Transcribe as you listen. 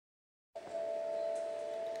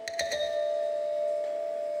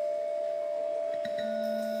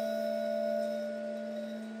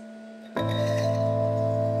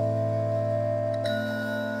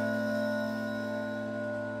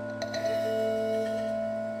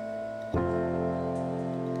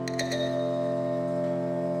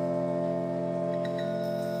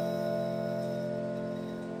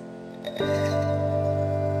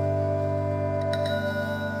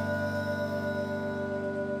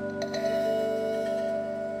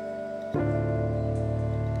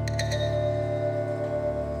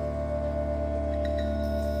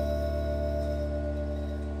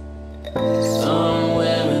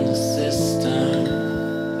Somewhere in the system,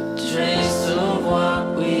 a trace of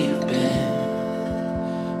what we've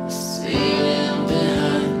been. Sailing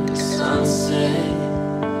behind the sunset,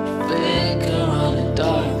 flicker on a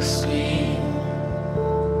dark screen.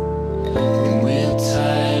 And we're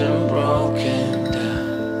tired and broken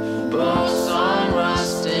down, boats on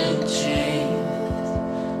rusting chains.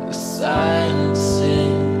 The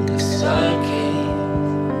silencing, the sucking,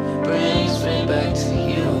 brings me back to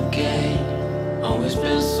you again. Always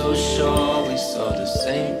been so sure we saw the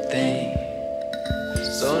same thing.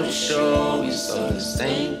 So sure we saw the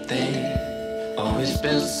same thing. Always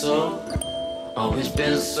been so, always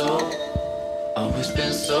been so, always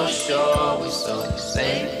been so sure we saw the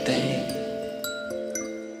same thing.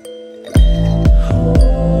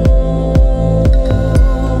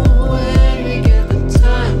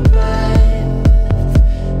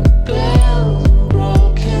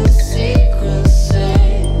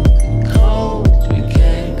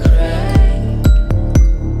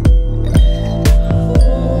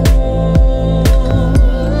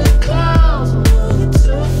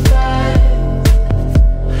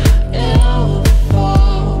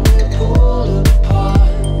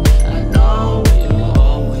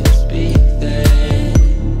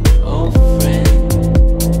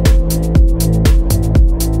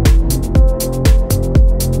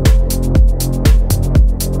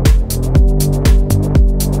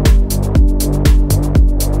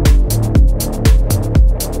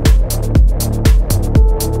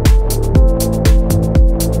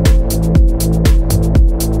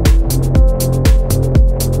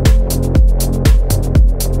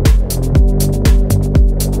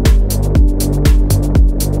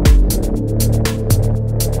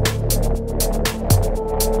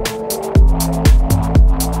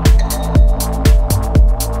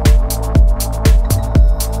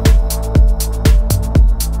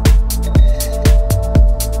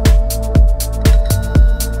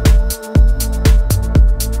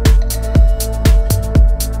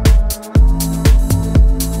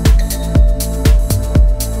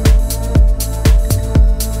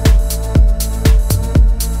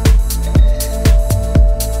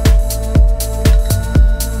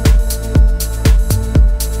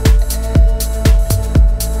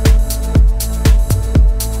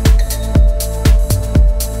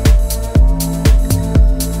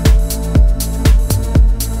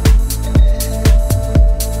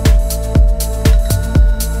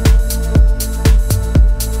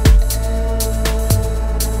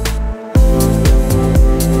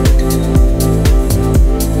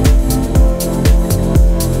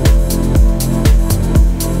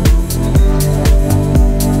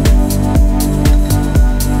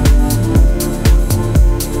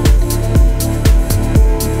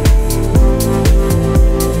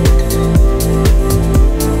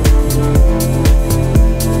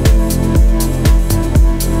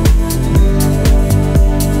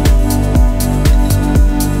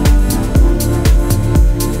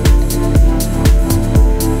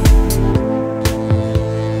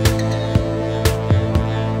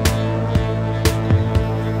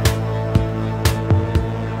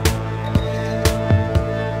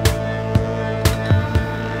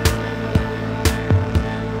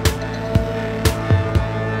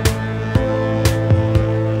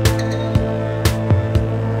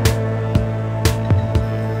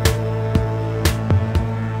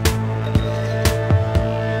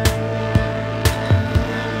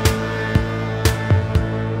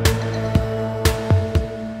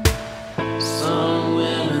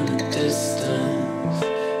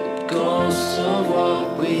 Of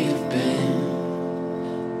what we've been,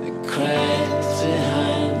 the cracks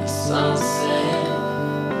behind the sunset,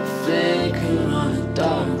 flicker on a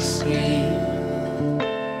dark screen.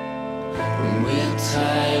 When we're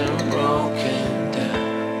tired and broken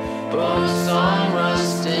down, boats on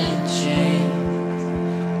rusting chains.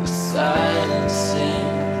 The silencing,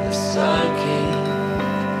 the sucking,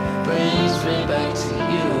 brings me back to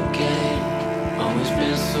you again. Always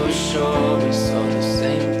been so sure we saw the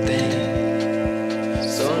same thing.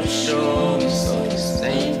 So sure we saw the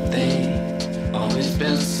same thing. Always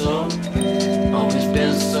been so, always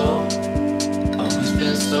been so, always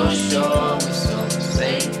been so sure we saw the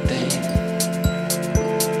same thing.